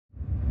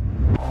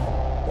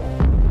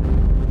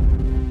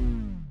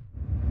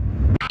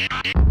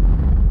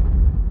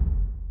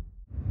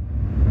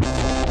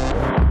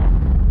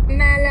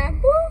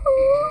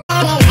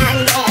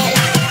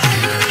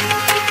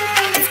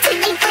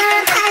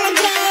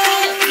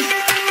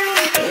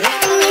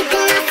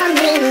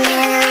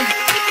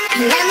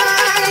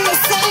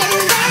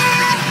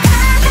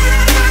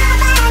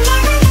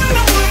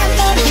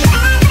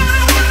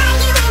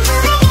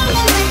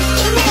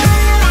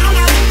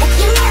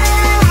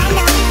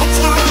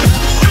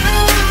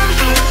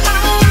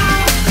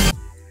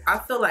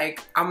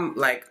Like I'm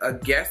like a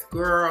guest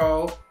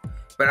girl,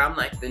 but I'm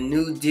like the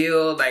new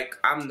deal. Like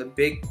I'm the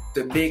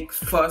big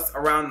fuss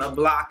around the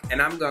block,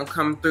 and I'm gonna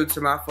come through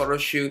to my photo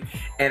shoot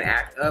and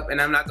act up,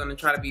 and I'm not gonna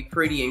try to be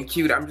pretty and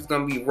cute. I'm just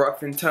gonna be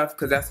rough and tough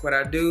because that's what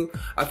I do.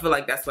 I feel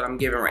like that's what I'm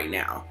giving right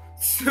now.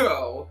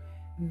 So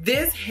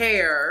this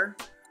hair,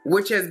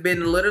 which has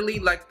been literally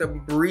like the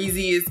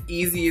breeziest,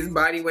 easiest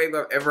body wave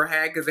I've ever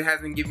had because it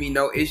hasn't given me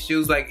no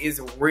issues. Like, it's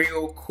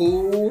real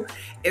cool.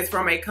 It's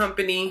from a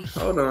company,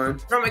 hold on,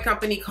 from a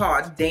company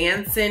called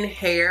Dansin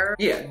Hair.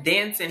 Yeah,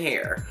 Dansin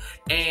Hair.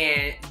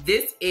 And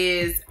this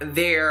is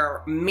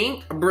their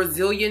Mink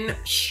Brazilian,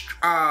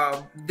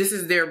 this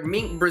is their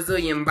Mink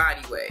Brazilian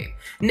body wave.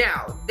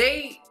 Now,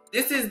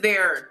 this is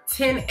their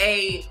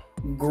 10A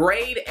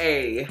grade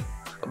A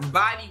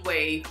body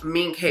wave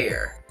mink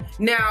hair.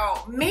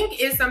 Now,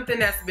 mink is something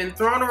that's been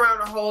thrown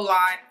around a whole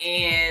lot,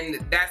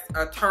 and that's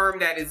a term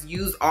that is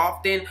used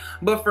often.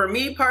 But for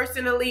me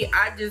personally,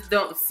 I just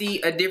don't see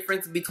a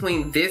difference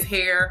between this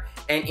hair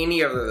and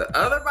any of the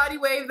other body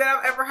waves that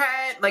I've ever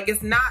had. Like,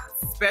 it's not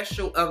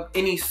special of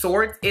any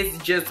sort. It's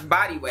just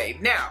body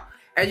wave. Now,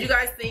 as you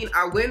guys seen,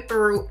 I went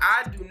through,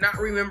 I do not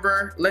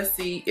remember, let's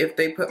see if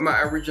they put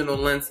my original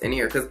lengths in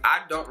here, because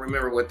I don't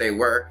remember what they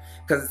were,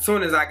 because as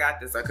soon as I got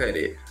this, I cut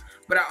it.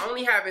 But I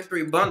only have in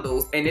 3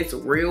 bundles, and it's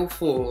real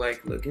full.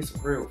 Like, look, it's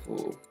real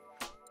full.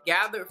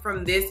 Gathered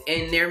from this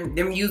and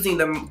them using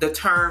the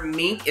term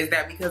mink is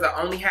that because I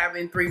only have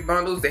in 3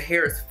 bundles, the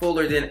hair is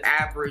fuller than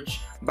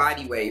average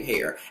body wave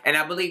hair. And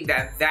I believe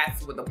that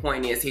that's what the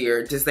point is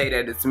here, to say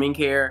that it's mink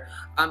hair.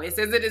 It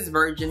says it is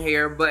virgin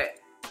hair, but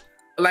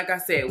like I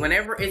said,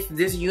 whenever it's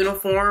this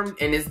uniform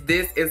and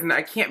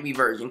it can't be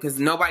virgin, because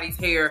nobody's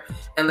hair,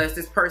 unless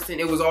this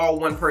person, it was all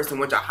one person,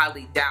 which I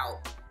highly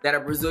doubt that a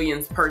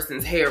Brazilian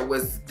person's hair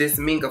was this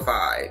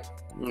minkified.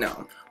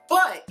 No.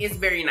 But it's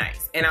very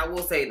nice, and I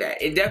will say that.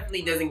 It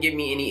definitely doesn't give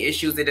me any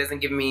issues. It doesn't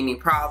give me any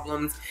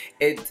problems.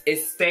 It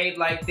stayed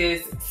like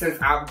this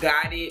since I've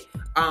got it.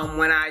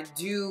 When I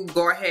do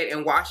go ahead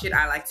and wash it,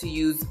 I like to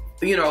use,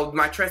 you know,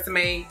 my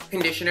Tresemme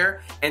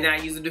conditioner, and then I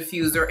use a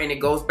diffuser, and it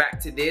goes back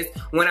to this.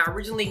 When I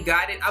originally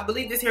got it, I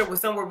believe this hair was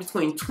somewhere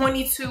between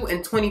 22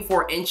 and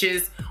 24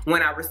 inches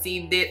when I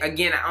received it.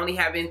 Again, I only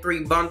have in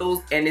 3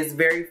 bundles, and it's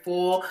very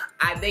full.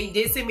 They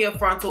did send me a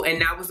frontal,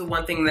 and that was the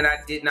one thing that I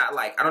did not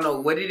like. I don't know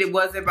what it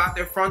was about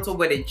their frontal,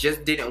 but it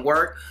just didn't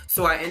work.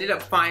 So I ended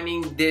up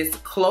finding this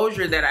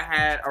closure that I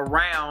had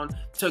around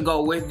to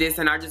go with this,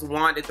 and I just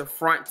wanted the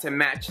front to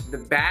match the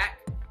back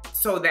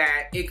so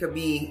that it could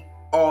be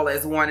all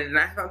as one. And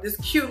I found this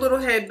cute little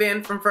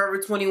headband from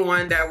Forever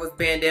 21 that was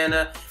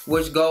bandana,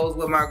 which goes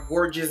with my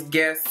gorgeous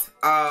Guess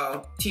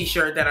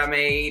t-shirt that I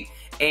made,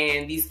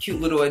 and these cute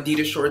little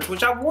Adidas shorts,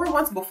 which I wore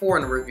once before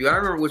in a review. I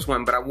don't remember which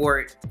one, but I wore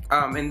it.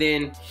 And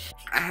then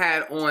I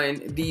had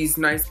on these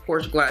nice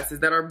Porsche glasses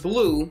that are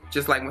blue,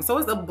 just like one. So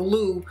it's a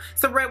blue,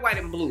 it's a red, white,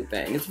 and blue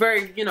thing. It's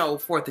very, you know,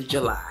 4th of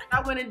July.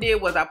 What I went and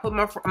did was I put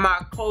my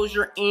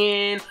closure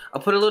in. I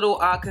put a little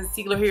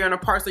concealer here on the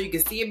part so you can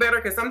see it better,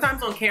 because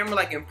sometimes on camera,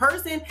 like in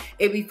person,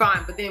 it'd be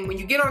fine. But then when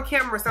you get on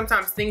camera,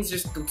 sometimes things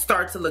just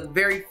start to look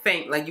very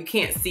faint. Like you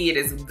can't see it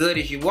as good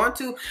as you want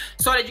to.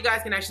 So that you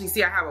guys can actually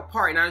see I have a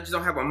part, and I just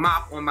don't have a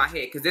mop on my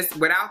head, because this,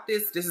 without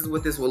this is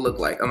what this will look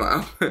like.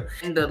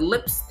 And the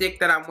lipstick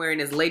that I'm wearing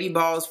is Lady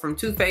Balls from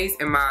Too Faced,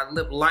 and my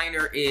lip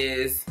liner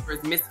is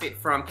Misfit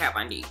from Kat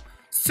Von D.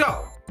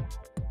 So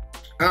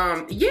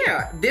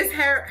yeah, this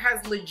hair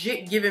has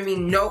legit given me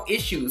no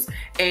issues.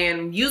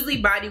 And usually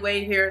body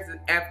wave hairs,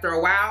 after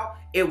a while,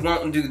 it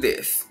won't do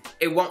this.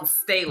 It won't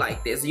stay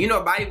like this. You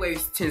know, body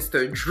waves tends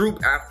to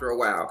droop after a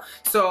while.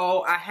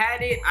 So I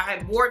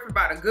had wore it for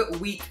about a good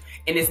week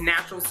in its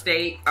natural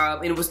state,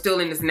 and it was still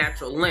in its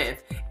natural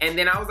length. And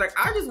then I was like,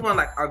 I just want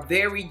like a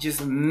very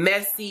just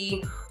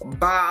messy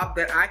bob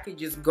that I could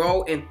just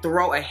go and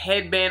throw a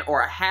headband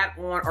or a hat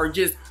on, or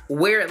just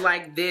wear it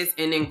like this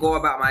and then go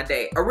about my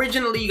day.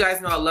 Originally, you guys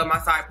know I love my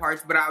side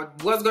parts, but I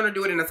was gonna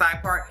do it in a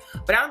side part,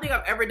 but I don't think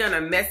I've ever done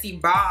a messy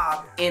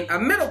bob in a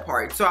middle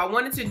part. So I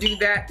wanted to do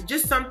that,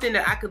 just something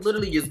that I could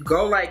literally just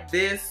go like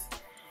this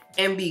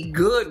and be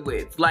good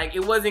with. Like,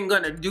 it wasn't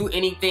gonna do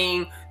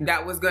anything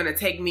that was gonna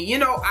take me, you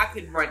know, I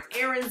could run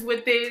errands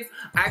with this.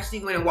 I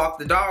actually went and walked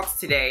the dogs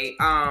today.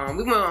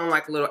 We went on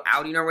like a little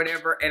outing or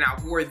whatever, and I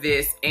wore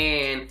this,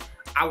 and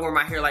I wore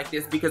my hair like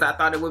this because I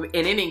thought it would,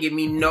 and it didn't give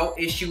me no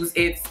issues.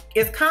 It's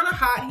kind of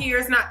hot here.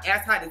 It's not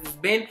as hot as it's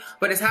been,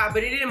 but it's hot,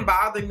 but it didn't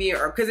bother me,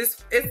 or because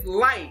it's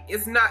light.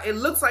 It's not, it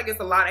looks like it's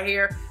a lot of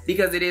hair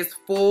because it is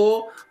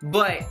full,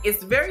 but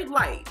it's very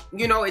light.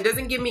 You know, it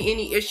doesn't give me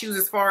any issues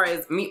as far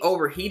as me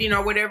overheating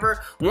or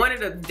whatever. One of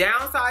the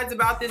downsides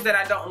about this that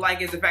I don't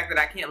like is the fact that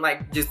I can't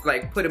like just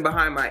like put it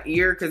behind my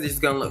ear because it's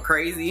gonna look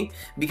crazy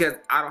because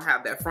I don't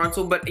have that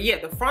frontal. But yeah,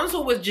 the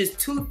frontal was just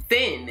too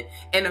thin,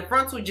 and the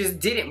frontal just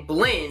didn't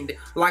blend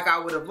like I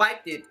would have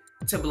liked it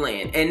to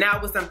blend. And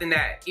that was something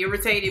that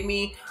irritated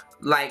me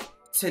like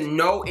to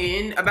no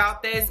end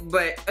about this.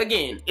 But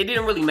again, it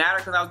didn't really matter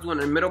because I was doing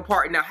the middle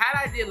part. Now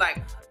had I did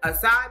like a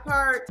side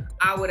part,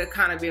 I would have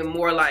kind of been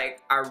more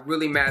like, I'm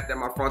really mad that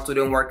my frontal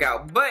didn't work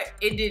out, but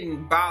it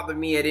didn't bother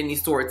me at any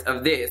sorts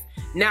of this.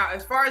 Now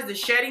as far as the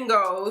shedding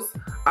goes,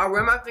 I'll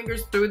run my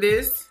fingers through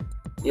this.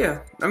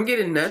 Yeah, I'm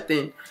getting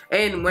nothing.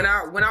 And when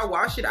I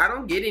wash it, I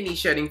don't get any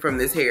shedding from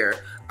this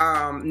hair.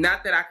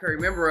 Not that I can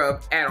remember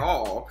of at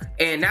all.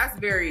 And that's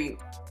very,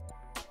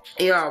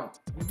 you know,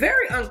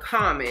 very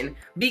uncommon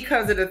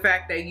because of the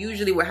fact that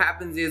usually what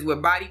happens is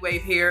with body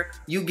wave hair,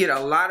 you get a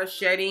lot of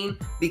shedding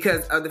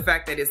because of the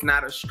fact that it's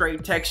not a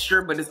straight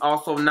texture, but it's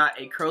also not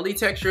a curly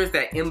texture. It's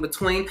that in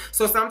between.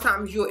 So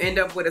sometimes you'll end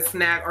up with a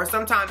snag, or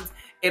sometimes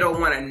it'll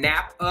want to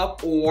nap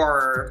up,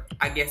 or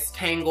I guess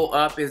tangle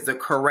up is the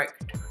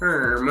correct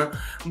term.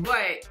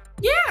 But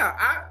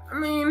yeah, I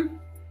mean,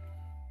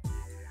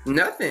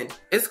 nothing.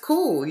 It's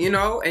cool, you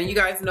know? And you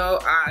guys know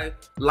I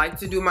like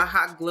to do my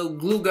hot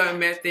glue gun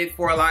method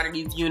for a lot of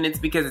these units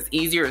because it's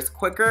easier, it's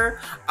quicker.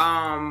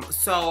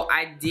 So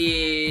I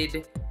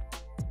did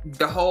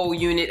the whole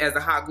unit as a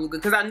hot glue gun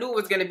because I knew it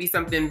was going to be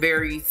something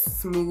very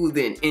smooth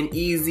and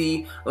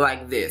easy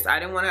like this. I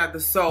didn't want to have to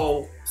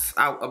sew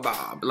out a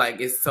bob.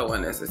 Like, it's so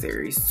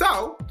unnecessary.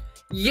 So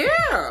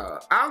yeah,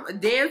 I'm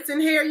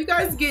Dansin Hair. You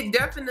guys get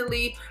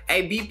definitely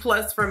a B+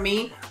 for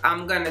me.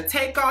 I'm gonna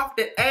take off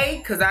the A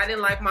because I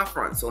didn't like my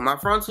frontal. My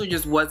frontal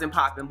just wasn't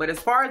popping. But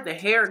as far as the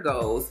hair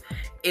goes,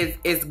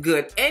 it's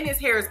good. And his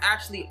hair is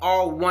actually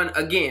all one,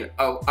 again,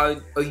 a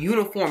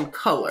uniform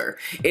color.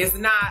 It's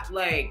not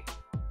like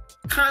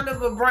kind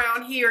of a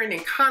brown here and then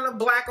kind of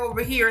black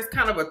over here. It's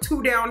kind of a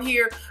 2 down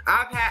here.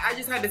 I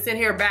just had to send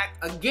hair back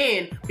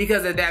again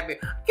because of that.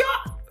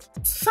 Y'all,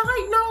 side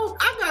note,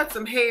 I got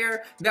some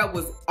hair that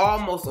was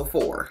almost a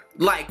 4,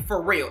 like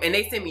for real, and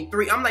they sent me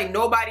 3. I'm like,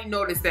 nobody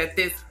noticed that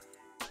this,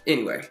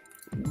 anyway,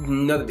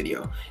 another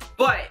video.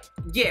 But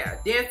yeah,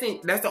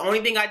 dancing, that's the only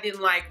thing I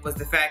didn't like was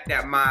the fact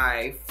that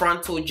my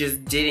frontal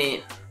just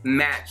didn't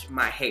match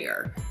my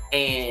hair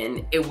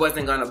and it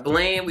wasn't gonna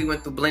blend. We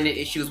went through blended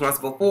issues once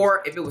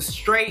before. If it was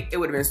straight, it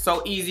would have been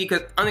so easy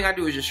because the only thing I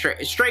do is just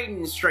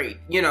straight,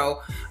 you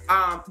know.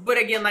 But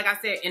again, like I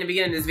said in the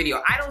beginning of this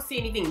video, I don't see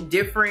anything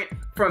different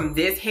from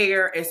this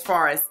hair as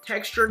far as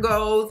texture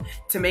goes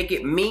to make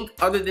it mink,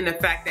 other than the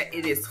fact that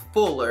it is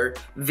fuller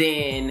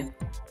than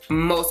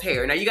most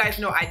hair. Now you guys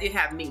know I did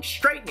have mink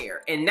straight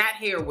hair, and that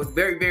hair was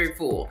very, very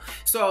full.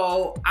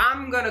 So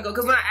I'm gonna go,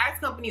 because when I ask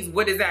companies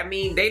what does that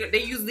mean,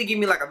 they usually give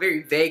me like a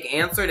very vague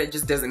answer that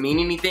just doesn't mean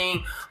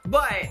anything.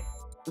 But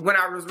when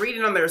I was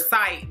reading on their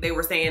site, they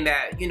were saying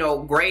that, you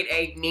know, grade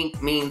A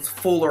mink means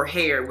fuller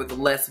hair with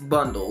less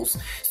bundles.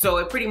 So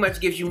it pretty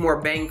much gives you more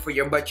bang for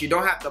your buck. You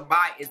don't have to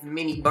buy as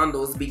many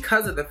bundles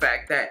because of the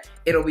fact that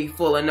it'll be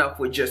full enough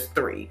with just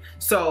 3.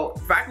 So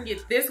if I can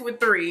get this with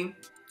 3,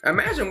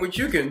 imagine what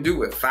you can do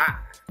with 5.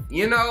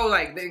 You know,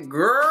 like, the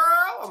girl,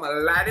 I'm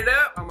gonna light it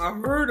up, I'm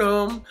gonna hurt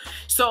them.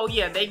 So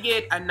yeah, they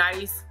get a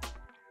nice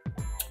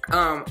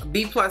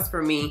B+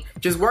 for me.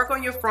 Just work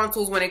on your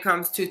frontals when it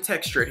comes to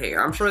textured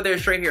hair. I'm sure their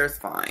straight hair is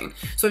fine.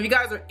 So if you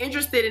guys are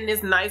interested in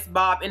this nice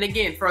bob, and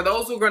again, for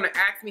those who are gonna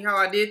ask me how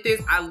I did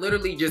this, I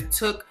literally just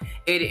took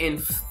it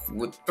in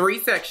with 3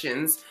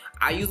 sections.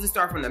 I usually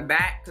start from the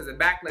back because the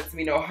back lets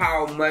me know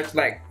how much,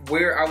 like,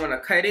 where I wanna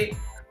cut it.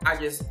 I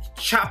just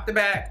chopped the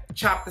back,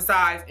 chopped the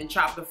sides, and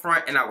chopped the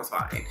front, and I was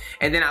fine.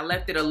 And then I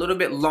left it a little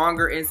bit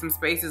longer in some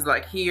spaces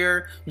like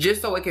here,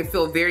 just so it can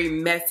feel very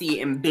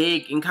messy and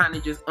big and kind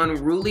of just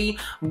unruly,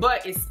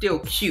 but it's still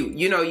cute.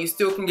 You know, you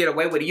still can get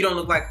away with it. You don't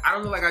look like, I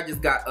don't look like I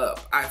just got up.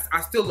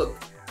 I still look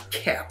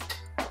kept,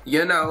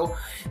 you know?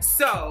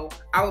 So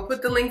I will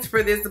put the links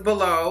for this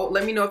below.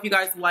 Let me know if you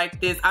guys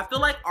like this. I feel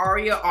like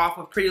Aria off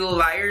of Pretty Little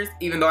Liars,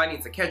 even though I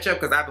need to catch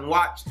up because I haven't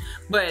watched,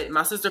 but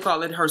my sister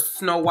called it her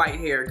Snow White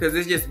hair because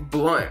it's just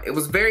blunt. It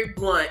was very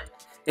blunt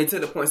and to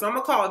the point. So I'm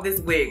gonna call this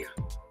wig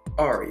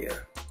Aria,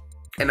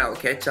 and I will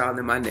catch y'all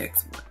in my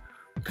next one.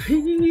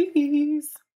 Peace.